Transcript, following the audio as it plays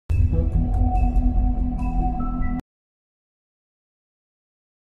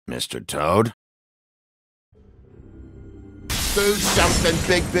Mr. Toad? Do something,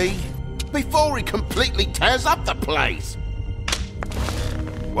 Bigby, before he completely tears up the place!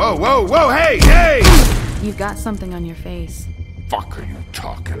 Whoa, whoa, whoa, hey, hey! You've got something on your face. Fuck are you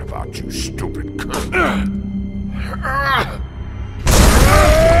talking about, you stupid cunt?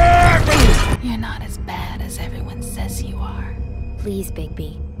 You're not as bad as everyone says you are. Please,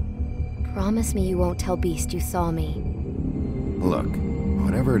 Bigby. Promise me you won't tell Beast you saw me. Look,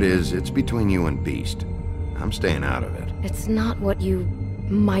 whatever it is, it's between you and Beast. I'm staying out of it. It's not what you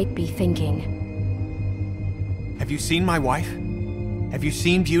might be thinking. Have you seen my wife? Have you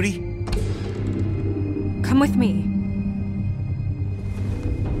seen Beauty? Come with me.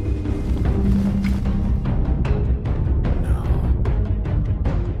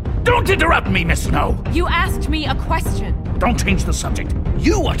 Don't interrupt me, Miss Snow! You asked me a question. Don't change the subject.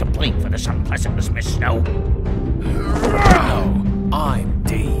 You are to blame for this unpleasantness, Miss Snow. No, I'm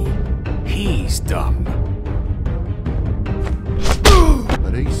D. He's dumb.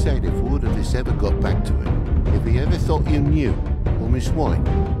 But he said if word of this ever got back to him, if he ever thought you knew, or Miss White,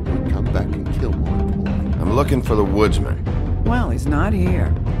 he'd come back and kill my boy. I'm looking for the woodsman. Well, he's not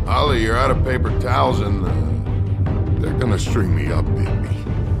here. Ollie, you're out of paper towels and they're gonna string me up, Bigby.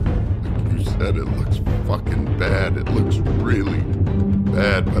 Like you said, it looks fucking bad. It looks really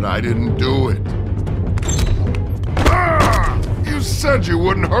bad, but I didn't do it. Ah! You said you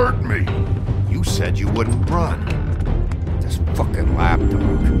wouldn't hurt me. You said you wouldn't run. This fucking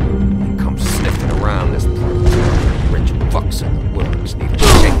lapdog. He comes sniffing around this place. Rich fucks in the woods need a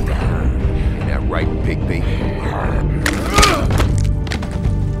shakedown. Ain't that right, Bigby?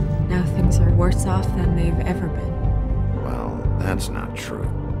 Now things are worse off than they've ever been. Well, that's not true.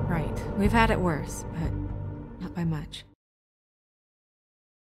 Right. We've had it worse, but not by much.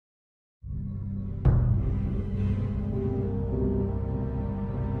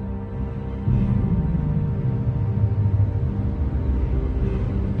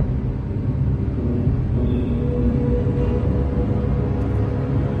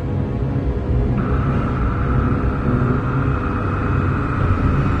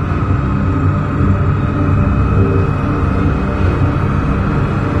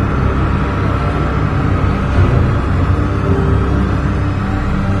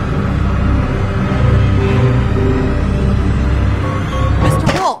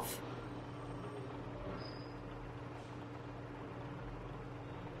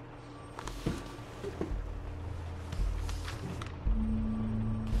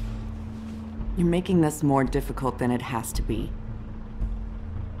 You're making this more difficult than it has to be.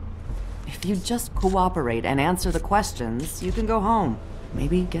 If you just cooperate and answer the questions, you can go home.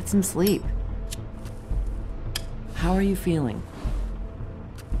 Maybe get some sleep. How are you feeling?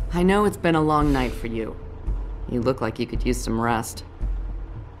 I know it's been a long night for you. You look like you could use some rest.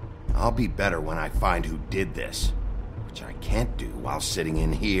 I'll be better when I find who did this, which I can't do while sitting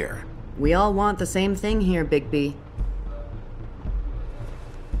in here. We all want the same thing here, Bigby.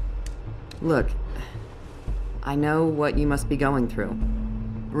 Look, I know what you must be going through.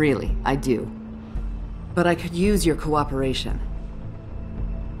 Really, I do. But I could use your cooperation.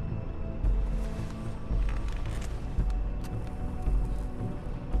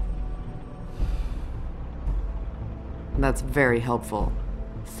 That's very helpful.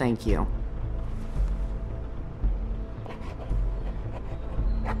 Thank you.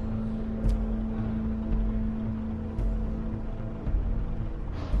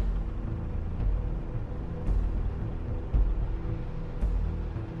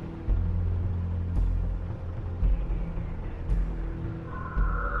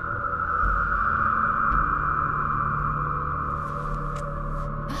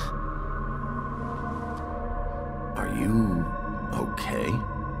 Are you okay?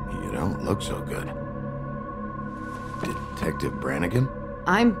 You don't look so good. Detective Brannigan?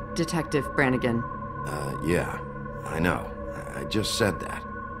 I'm Detective Brannigan. Yeah, I know. I just said that.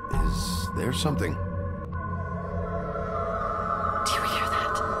 Is there something? Do you hear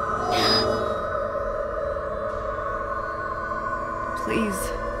that?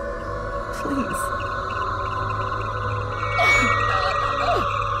 Please. Please.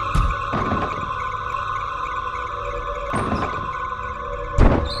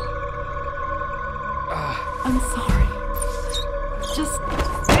 I'm sorry. Just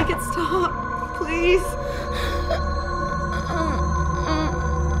make it stop, please.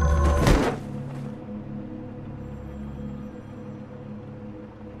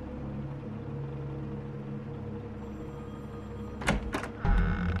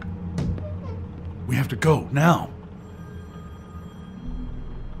 We have to go, now.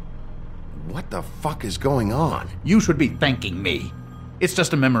 What the fuck is going on? You should be thanking me. It's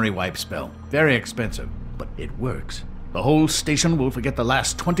just a memory wipe spell. Very expensive, but it works. The whole station will forget the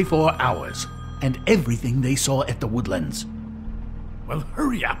last 24 hours and everything they saw at the Woodlands. Well,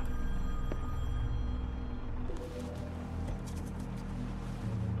 hurry up.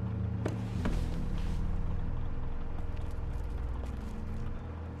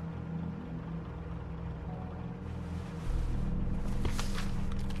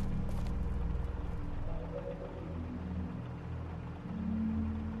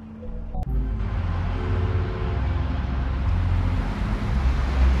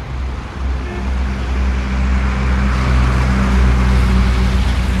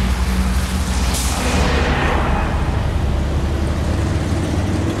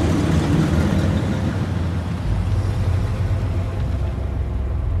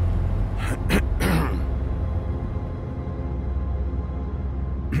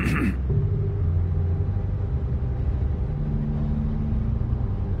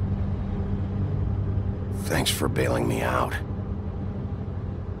 Thanks for bailing me out.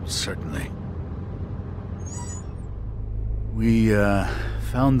 Certainly. We,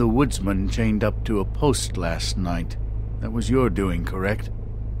 found the woodsman chained up to a post last night. That was your doing, correct?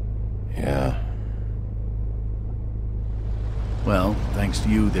 Yeah. Well, thanks to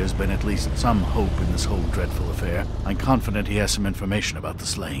you, there's been at least some hope in this whole dreadful affair. I'm confident he has some information about the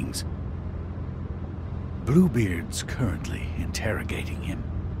slayings. Bluebeard's currently interrogating him.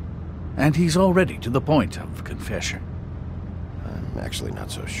 And he's already to the point of confession. I'm actually not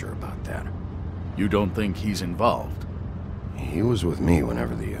so sure about that. You don't think he's involved? He was with me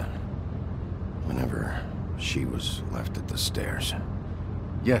whenever she was left at the stairs.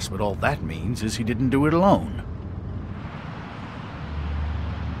 Yes, but all that means is he didn't do it alone.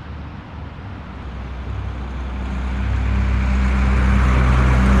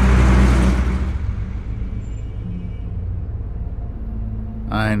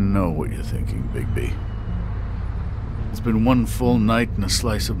 I know what you're thinking, Bigby. It's been one full night and a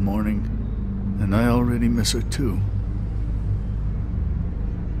slice of morning, and I already miss her too.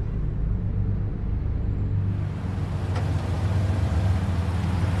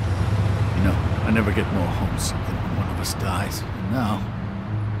 You know, I never get more homesick than when one of us dies. And now,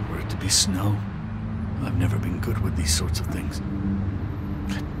 for it to be snow, I've never been good with these sorts of things.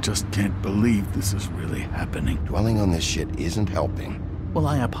 I just can't believe this is really happening. Dwelling on this shit isn't helping. Well,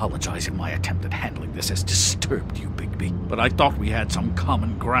 I apologize if my attempt at handling this has disturbed you, Bigby, but I thought we had some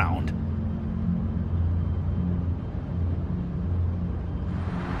common ground.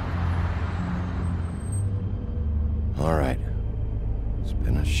 All right. It's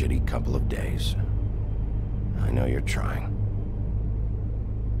been a shitty couple of days. I know you're trying.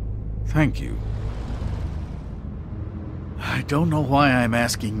 Thank you. I don't know why I'm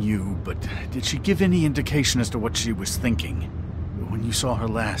asking you, but did she give any indication as to what she was thinking? When you saw her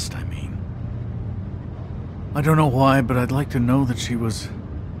last, I mean. I don't know why, but I'd like to know that she was,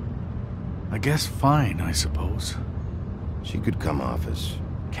 I guess, fine, I suppose. She could come off as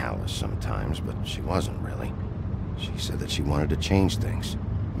callous sometimes, but she wasn't really. She said that she wanted to change things,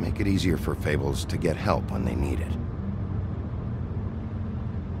 make it easier for Fables to get help when they need it.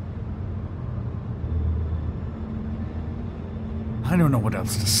 I don't know what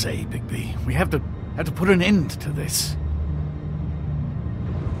else to say, Bigby. We have to put an end to this.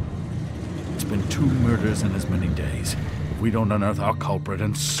 It's been 2 murders in as many days. If we don't unearth our culprit,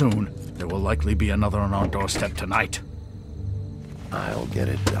 and soon, there will likely be another on our doorstep tonight. I'll get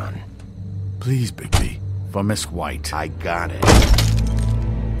it done. Please, Bigby. For Miss White. I got it.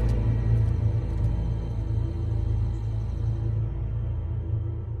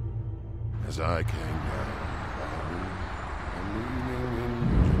 As I came down, I'm leaning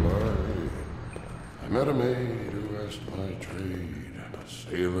in July. I met a maid who asked my trade.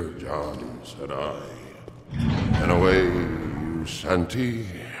 Sailor John, said I. And away you Santy,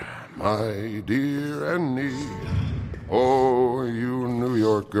 my dear Annie. Oh, you New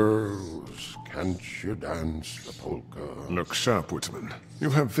York girls, can't you dance the polka? Look sharp, Woodsman. You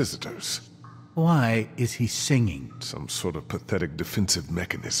have visitors. Why is he singing? Some sort of pathetic defensive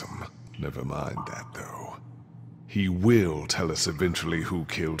mechanism. Never mind that, though. He will tell us eventually who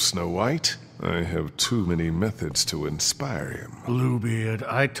killed Snow White. I have too many methods to inspire him. Bluebeard,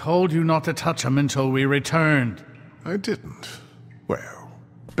 I told you not to touch him until we returned. I didn't. Well,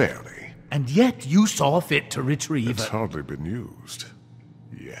 barely. And yet you saw fit to retrieve It's hardly been used.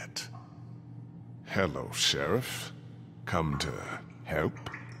 Yet. Hello, Sheriff. Come to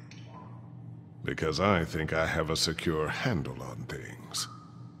help? Because I think I have a secure handle on things.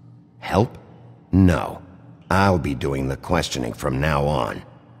 Help? No. I'll be doing the questioning from now on.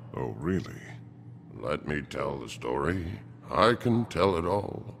 Oh, really? Let me tell the story. I can tell it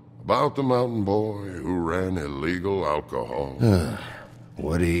all. About the mountain boy who ran illegal alcohol.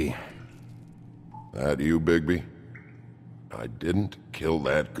 Woody. That you, Bigby? I didn't kill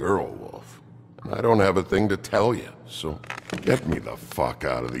that girl, Wolf. And I don't have a thing to tell you, so get me the fuck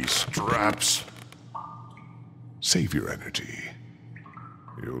out of these straps. Save your energy.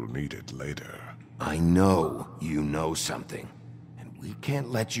 You'll need it later. I know you know something. And we can't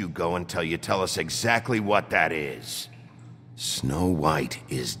let you go until you tell us exactly what that is. Snow White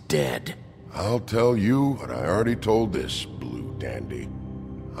is dead. I'll tell you what I already told this blue dandy.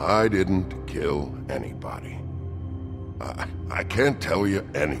 I didn't kill anybody. I can't tell you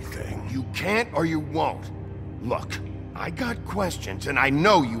anything. You can't or you won't. Look, I got questions and I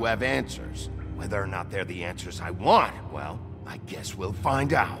know you have answers. Whether or not they're the answers I want, well, I guess we'll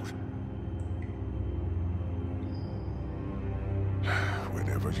find out.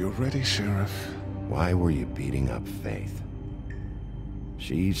 Whenever you're ready, Sheriff. Why were you beating up Faith?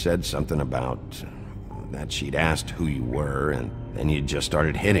 She said something about that she'd asked who you were, and then you just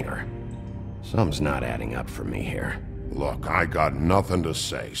started hitting her. Something's not adding up for me here. Look, I got nothing to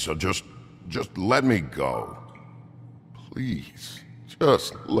say, so just let me go. Please,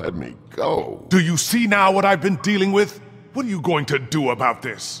 just let me go. Do you see now what I've been dealing with? What are you going to do about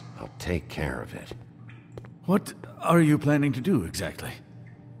this? I'll take care of it. What are you planning to do exactly?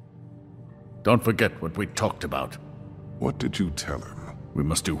 Don't forget what we talked about. What did you tell him? We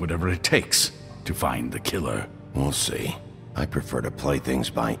must do whatever it takes to find the killer. We'll see. I prefer to play things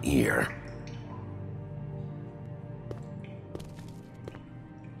by ear.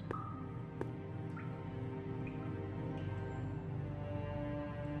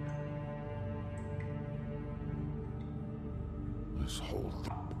 This whole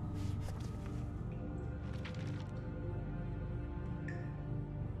thing.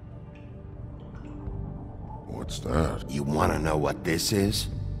 What's that? You want to know what this is?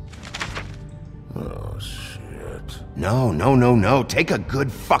 Oh, shit. No. Take a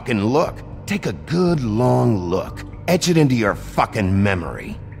good fucking look. Take a good long look. Etch it into your fucking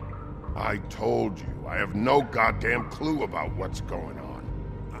memory. I told you, I have no goddamn clue about what's going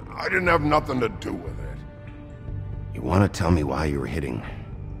on. I didn't have nothing to do with it. You want to tell me why you were hitting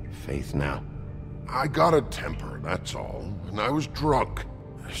Faith now? I got a temper, that's all, and I was drunk.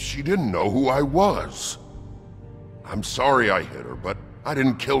 She didn't know who I was. I'm sorry I hit her, but I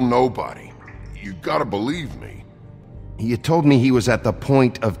didn't kill nobody. You gotta believe me. You told me he was at the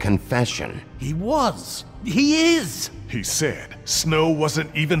point of confession. He was. He is. He said Snow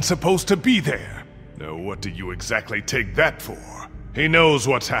wasn't even supposed to be there. Now what do you exactly take that for? He knows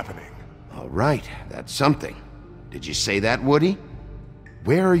what's happening. All right, that's something. Did you say that, Woody?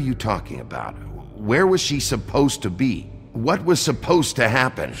 Where are you talking about? Where was she supposed to be? What was supposed to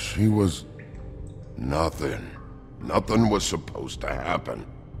happen? She was... nothing. Nothing was supposed to happen.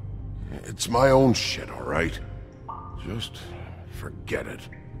 It's my own shit, all right? Just forget it.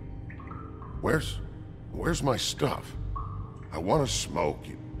 Where's my stuff? I want to smoke.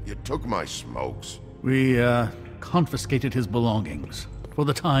 You took my smokes. We, confiscated his belongings, for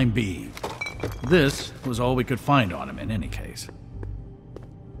the time being. This was all we could find on him in any case.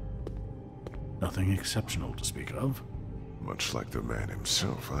 Nothing exceptional to speak of. Much like the man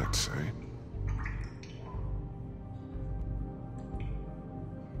himself, I'd say.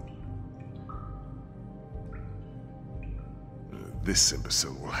 This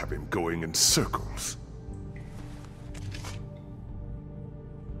imbecile will have him going in circles.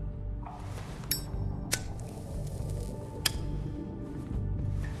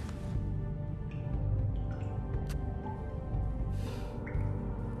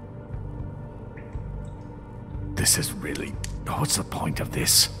 This is really... what's the point of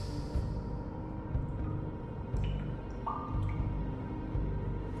this?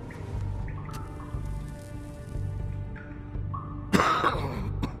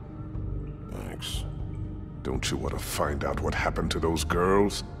 Thanks. Don't you want to find out what happened to those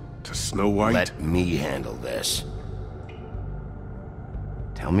girls? To Snow White? Let me handle this.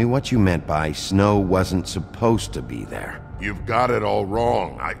 Tell me what you meant by Snow wasn't supposed to be there. You've got it all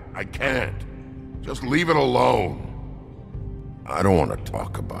wrong. I can't. Just leave it alone. I don't want to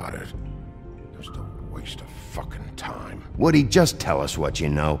talk about it. Just a waste of fucking time. Woody, just tell us what you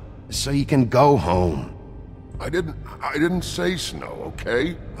know, so you can go home. I didn't say Snow,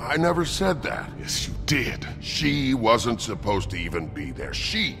 okay? I never said that. Yes, you did. She wasn't supposed to even be there.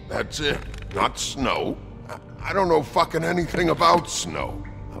 She, that's it. Not Snow. I don't know fucking anything about Snow.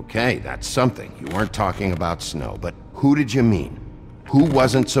 Okay, that's something. You weren't talking about Snow, but who did you mean? Who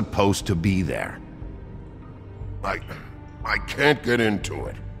wasn't supposed to be there? I can't get into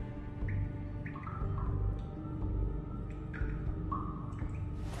it.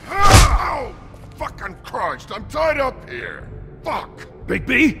 Christ, I'm tied up here! Fuck!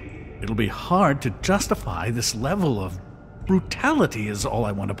 Bigby, it'll be hard to justify this level of brutality is all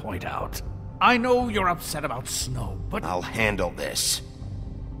I want to point out. I know you're upset about Snow, but... I'll handle this.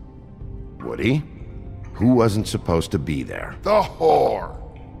 Woody? Who wasn't supposed to be there? The whore!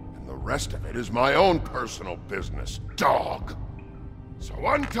 And the rest of it is my own personal business, dog. So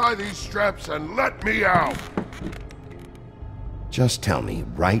untie these straps and let me out! Just tell me,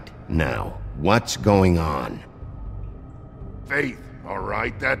 right now, what's going on? Faith,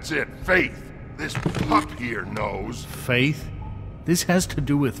 alright? That's it, Faith. This pup here knows. Faith? This has to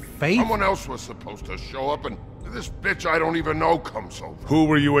do with faith? Someone else was supposed to show up and this bitch I don't even know comes over. Who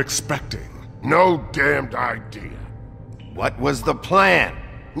were you expecting? No damned idea. What was the plan?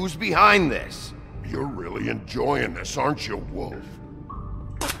 Who's behind this? You're really enjoying this, aren't you, Wolf?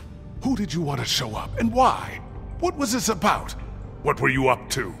 Who did you want to show up, and why? What was this about? What were you up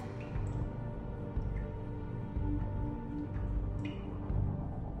to?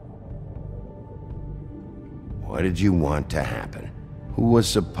 What did you want to happen? Who was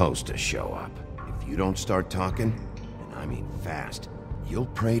supposed to show up? If you don't start talking, and I mean fast, you'll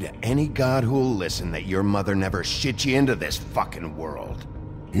pray to any god who'll listen that your mother never shit you into this fucking world.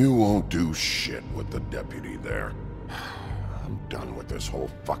 You won't do shit with the deputy there. I'm done with this whole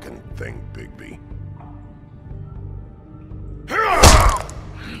fucking thing, Bigby.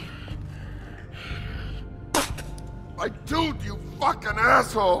 I told you, fucking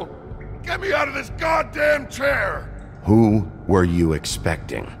asshole! Get me out of this goddamn chair! Who were you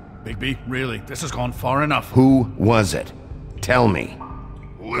expecting? Bigby, really, this has gone far enough. Who was it? Tell me.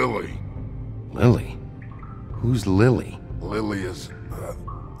 Lily. Lily? Who's Lily? Lily is...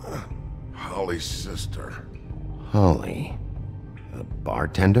 Holly's sister. Holly. The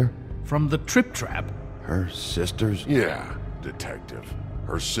bartender? From the Trip Trap? Her sister's... Yeah, detective.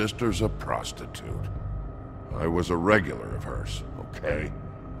 Her sister's a prostitute. I was a regular of hers, okay?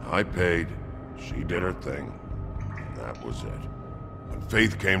 I paid, she did her thing, and that was it. When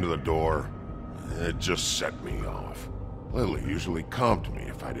Faith came to the door, it just set me off. Lily usually comped me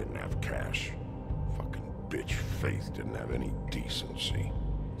if I didn't have cash. Fucking bitch Faith didn't have any decency.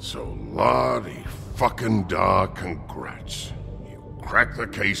 So Lottie fucking da, congrats. You cracked the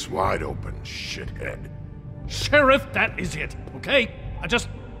case wide open, shithead. Sheriff, that is it, okay?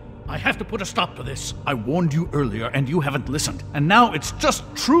 I have to put a stop to this. I warned you earlier and you haven't listened, and now it's just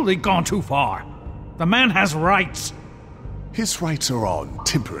truly gone too far. The man has rights. His rights are on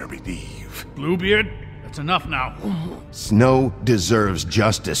temporary leave. Bluebeard, that's enough now. Snow deserves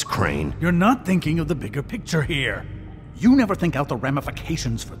justice, Crane. You're not thinking of the bigger picture here. You never think out the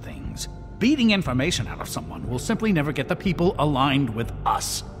ramifications for things. Beating information out of someone will simply never get the people aligned with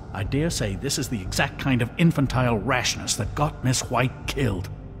us. I dare say this is the exact kind of infantile rashness that got Miss White killed.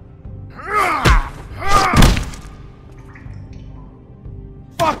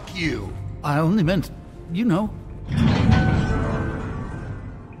 Fuck you! I only meant, you know.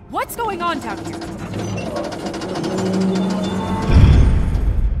 What's going on down here?